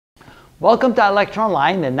Welcome to Electron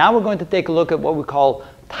Line, and now we're going to take a look at what we call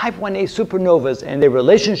Type 1a supernovas and their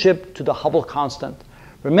relationship to the Hubble constant.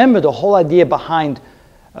 Remember, the whole idea behind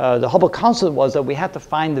the Hubble constant was that we had to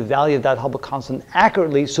find the value of that Hubble constant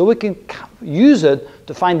accurately so we can use it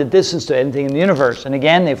to find the distance to anything in the universe. And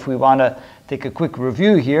again, if we want to take a quick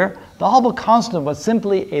review here, the Hubble constant was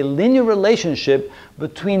simply a linear relationship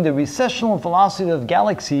between the recessional velocity of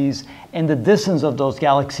galaxies and the distance of those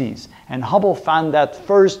galaxies. And Hubble found that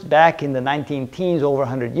first back in the 19-teens, over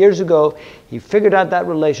 100 years ago. He figured out that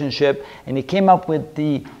relationship and he came up with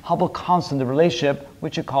the Hubble constant, the relationship,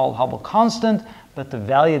 which he called Hubble constant, but the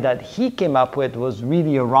value that he came up with was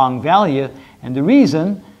really a wrong value. And the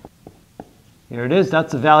reason, here it is,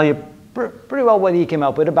 that's the value, pretty well what he came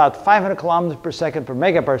up with, about 500 kilometers per second per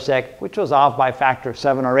megaparsec, which was off by a factor of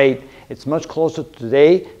 7 or 8. It's much closer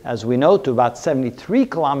today, as we know, to about 73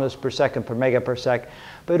 kilometers per second per megaparsec.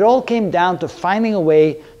 But it all came down to finding a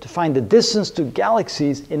way to find the distance to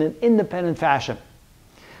galaxies in an independent fashion.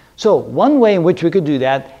 So one way in which we could do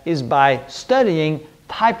that is by studying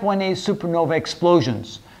Type 1a supernova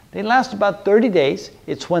explosions. They last about 30 days.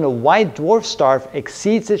 It's when a white dwarf star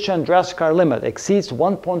exceeds its Chandrasekhar limit, exceeds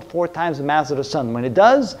 1.4 times the mass of the sun. When it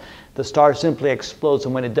does, the star simply explodes,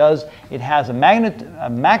 and when it does, it has a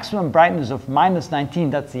maximum brightness of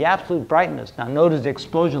 -19. That's the absolute brightness. Now notice the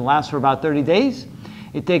explosion lasts for about 30 days.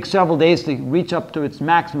 It takes several days to reach up to its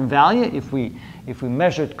maximum value. If we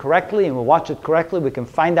measure it correctly and we watch it correctly, we can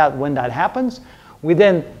find out when that happens. We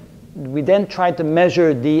then try to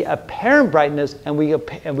measure the apparent brightness, and we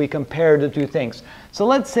compare the two things. So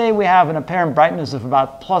let's say we have an apparent brightness of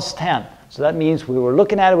about +10. So that means we were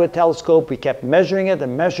looking at it with a telescope, we kept measuring it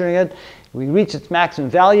and measuring it. We reach its maximum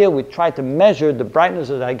value, we try to measure the brightness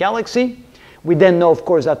of that galaxy. We then know, of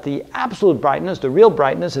course, that the absolute brightness, the real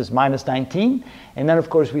brightness, is -19. And then, of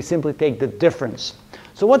course, we simply take the difference.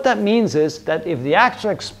 So what that means is that if the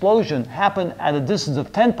actual explosion happened at a distance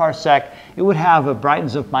of 10 parsec, it would have a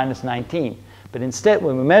brightness of -19. But instead,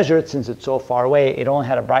 when we measure it, since it's so far away, it only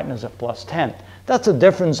had a brightness of +10. That's a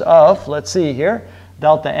difference of, let's see here,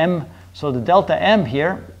 delta m. So the delta m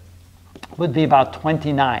here would be about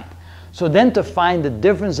 29. So then to find the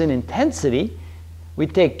difference in intensity, we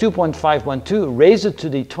take 2.512, raise it to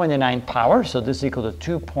the 29 power. So this is equal to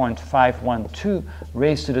 2.512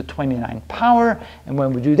 raised to the 29 power. And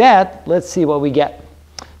when we do that, let's see what we get.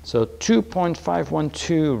 So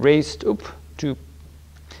 2.512 raised to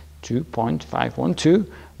 2.512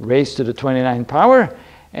 raised to the 29 power.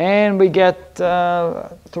 And we get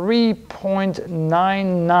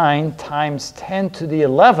 3.99 times 10 to the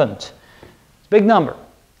 11th. It's a big number.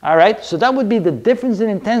 All right, so that would be the difference in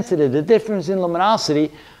intensity, the difference in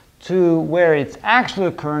luminosity to where it's actually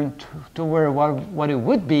occurring to where what it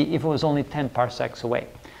would be if it was only 10 parsecs away.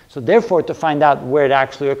 So therefore, to find out where it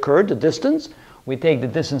actually occurred, the distance, we take the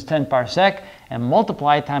distance 10 parsec and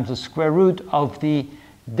multiply times the square root of the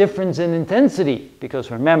difference in intensity, because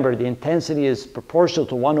remember, the intensity is proportional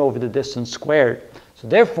to 1 over the distance squared. So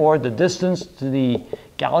therefore, the distance to the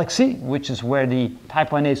galaxy, which is where the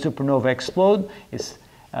Type 1a supernova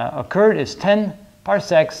occurred, is 10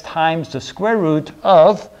 parsecs times the square root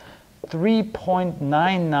of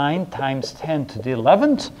 3.99 times 10 to the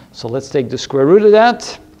 11th. So let's take the square root of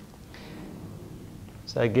that.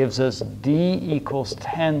 So that gives us d equals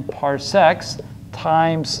 10 parsecs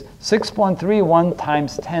times 6.31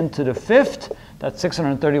 times 10 to the 5th. That's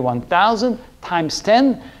 631,000 times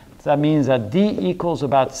 10. So that means that d equals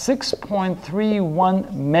about 6.31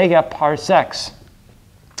 megaparsecs,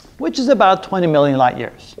 which is about 20 million light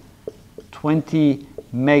years. 20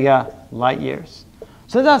 mega light years.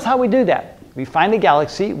 So that's how we do that. We find a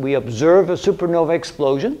galaxy, we observe a supernova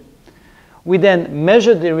explosion, we then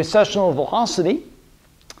measure the recessional velocity,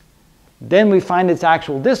 then we find its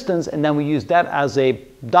actual distance, and then we use that as a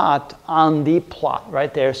dot on the plot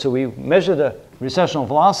right there. So we measure the recessional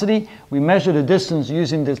velocity, we measure the distance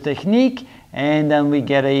using this technique, and then we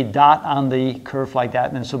get a dot on the curve like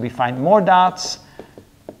that. And so we find more dots,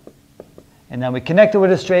 and then we connect it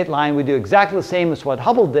with a straight line. We do exactly the same as what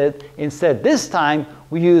Hubble did. Instead, this time,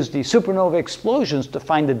 we use the supernova explosions to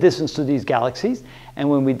find the distance to these galaxies. And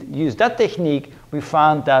when we used that technique, we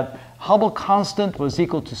found that Hubble constant was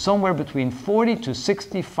equal to somewhere between 40 to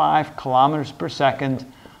 65 kilometers per second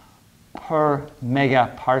per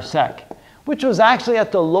megaparsec, which was actually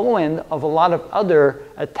at the low end of a lot of other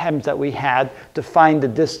attempts that we had to find the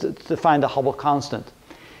distance, to find the Hubble constant.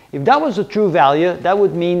 If that was a true value, that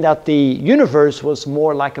would mean that the universe was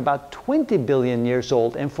more like about 20 billion years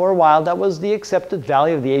old. And for a while, that was the accepted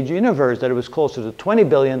value of the age of the universe, that it was closer to 20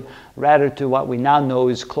 billion, rather to what we now know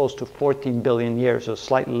is close to 14 billion years, or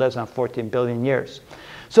slightly less than 14 billion years.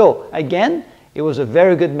 So again, it was a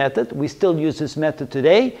very good method. We still use this method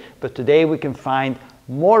today, but today we can find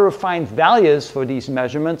more refined values for these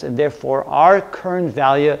measurements, and therefore our current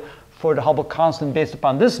value for the Hubble constant based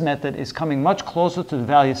upon this method is coming much closer to the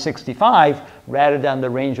value 65 rather than the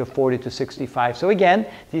range of 40 to 65. So again,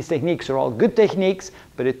 these techniques are all good techniques,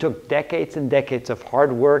 but it took decades and decades of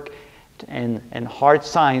hard work and hard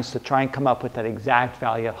science to try and come up with that exact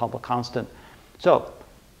value of Hubble constant. So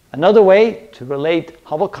another way to relate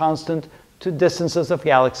Hubble constant to distances of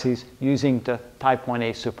galaxies using the type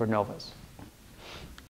 1a supernovas.